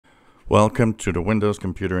Welcome to the Windows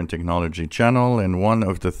Computer and Technology channel, and one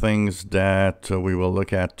of the things that we will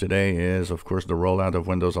look at today is, of course, the rollout of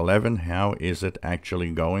Windows 11. How is it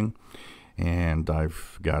actually going? And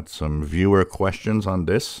I've got some viewer questions on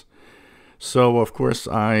this. So, of course,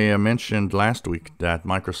 I mentioned last week that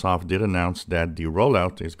Microsoft did announce that the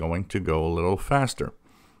rollout is going to go a little faster.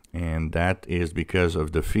 And that is because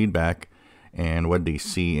of the feedback and what they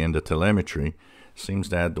see in the telemetry. Seems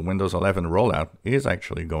that the Windows 11 rollout is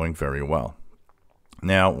actually going very well.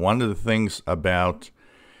 Now, one of the things about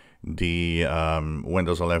the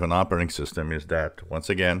Windows 11 operating system is that, once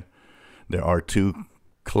again, there are two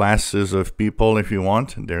classes of people, if you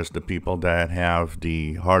want. There's the people that have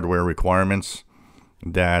the hardware requirements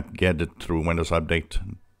that get it through Windows Update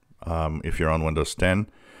if you're on Windows 10.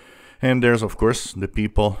 And there's, of course, the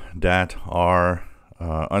people that are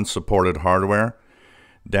unsupported hardware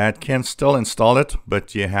that can still install it,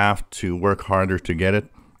 but you have to work harder to get it.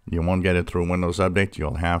 You won't get it through Windows Update.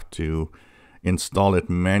 You'll have to install it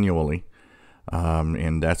manually,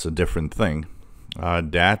 and that's a different thing.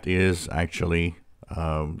 That is actually,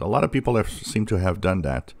 a lot of people seem to have done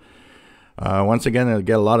that. Once again, I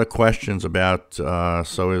get a lot of questions about,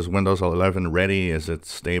 so is Windows 11 ready? Is it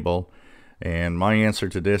stable? And my answer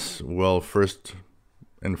to this will first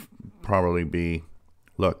and probably be,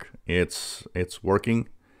 look, it's working,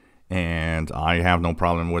 and I have no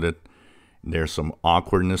problem with it. There's some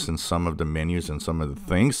awkwardness in some of the menus and some of the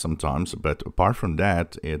things sometimes, but apart from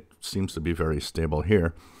that, it seems to be very stable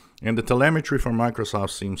here. And the telemetry from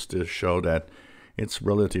Microsoft seems to show that it's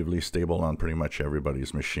relatively stable on pretty much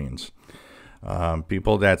everybody's machines.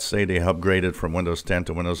 People that say they upgraded from Windows 10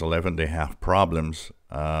 to Windows 11, they have problems.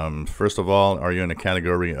 First of all, are you in a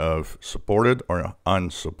category of supported or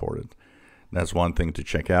unsupported? That's one thing to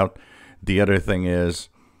check out. The other thing is,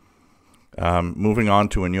 moving on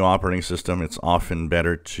to a new operating system, it's often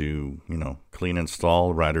better to, clean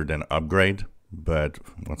install rather than upgrade. But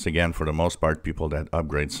once again, for the most part, people that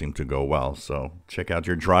upgrade seem to go well. So check out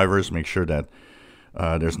your drivers. Make sure that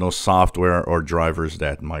there's no software or drivers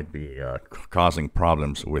that might be causing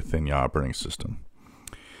problems within your operating system.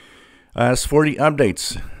 As for the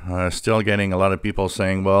updates, still getting a lot of people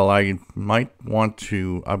saying, well, I might want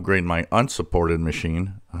to upgrade my unsupported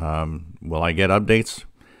machine. Will I get updates?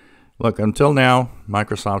 Look, until now,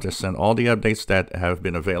 Microsoft has sent all the updates that have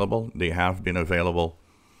been available. They have been available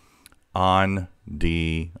on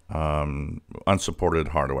the unsupported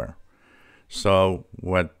hardware. So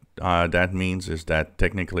what that means is that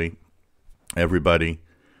technically everybody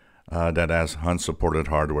that has unsupported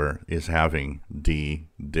hardware is having the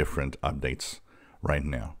different updates right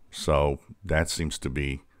now. So that seems to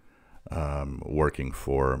be working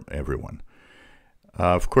for everyone.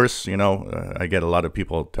 Of course, I get a lot of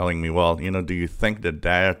people telling me, well, do you think that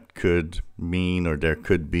that could mean, or there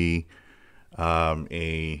could be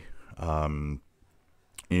a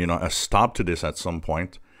stop to this at some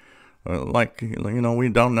point? We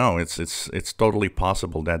don't know. It's totally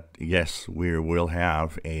possible that, yes, we will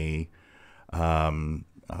have a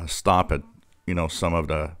stop at, some of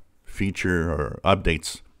the feature or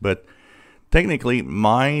updates. But technically,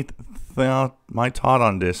 my thought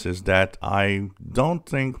on this is that I don't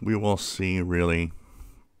think we will see really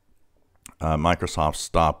Microsoft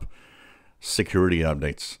stop security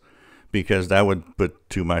updates, because that would put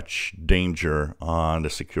too much danger on the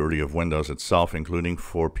security of Windows itself, including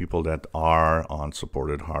for people that are on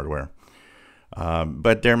supported hardware.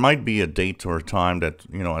 But there might be a date or time that,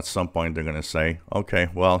 at some point they're going to say, okay,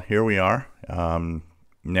 well, here we are.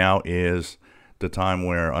 Now is the time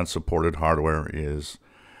where unsupported hardware is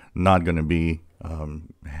not going to be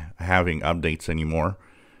having updates anymore.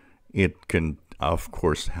 It can, of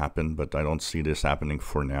course, happen, but I don't see this happening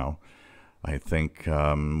for now. I think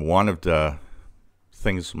one of the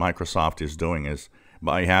things Microsoft is doing is,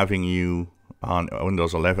 by having you on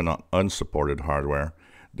Windows 11 on unsupported hardware,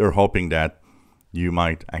 they're hoping that you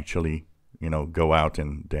might actually, go out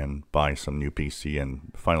and then buy some new PC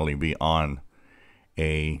and finally be on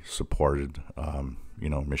a supported,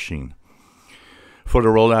 machine. For the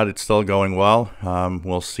rollout, it's still going well.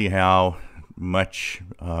 We'll see how many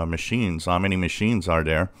machines are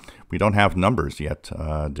there. We don't have numbers yet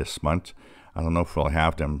this month. I don't know if we'll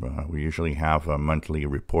have them. We usually have a monthly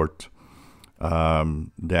report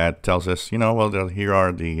that tells us, well, here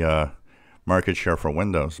are the market share for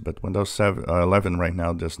Windows. But Windows 11 right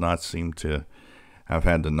now does not seem to have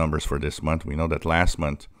had the numbers for this month. We know that last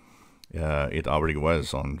month it already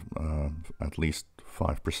was on at least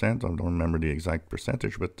 5%. I don't remember the exact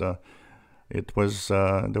percentage, but it was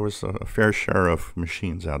there was a fair share of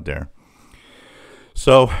machines out there.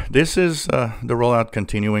 So this is the rollout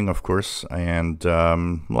continuing, of course, and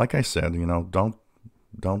like I said,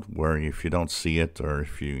 don't worry if you don't see it, or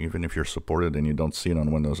even if you're supported and you don't see it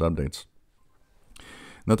on Windows updates.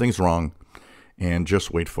 Nothing's wrong, and just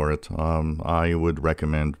wait for it. I would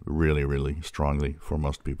recommend really, really strongly for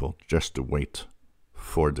most people just to wait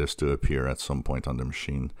for this to appear at some point on the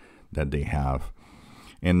machine that they have,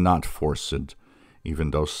 and not force it.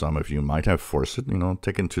 Even though some of you might have forced it,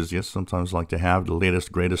 tech enthusiasts sometimes like to have the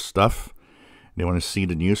latest, greatest stuff. They want to see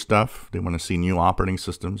the new stuff. They want to see new operating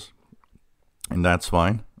systems, and that's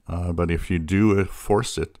fine. But if you do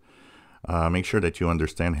force it, make sure that you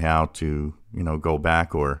understand how to, go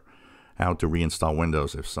back, or how to reinstall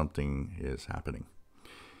Windows if something is happening.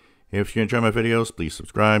 If you enjoy my videos, please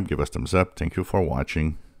subscribe, give us thumbs up. Thank you for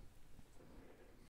watching.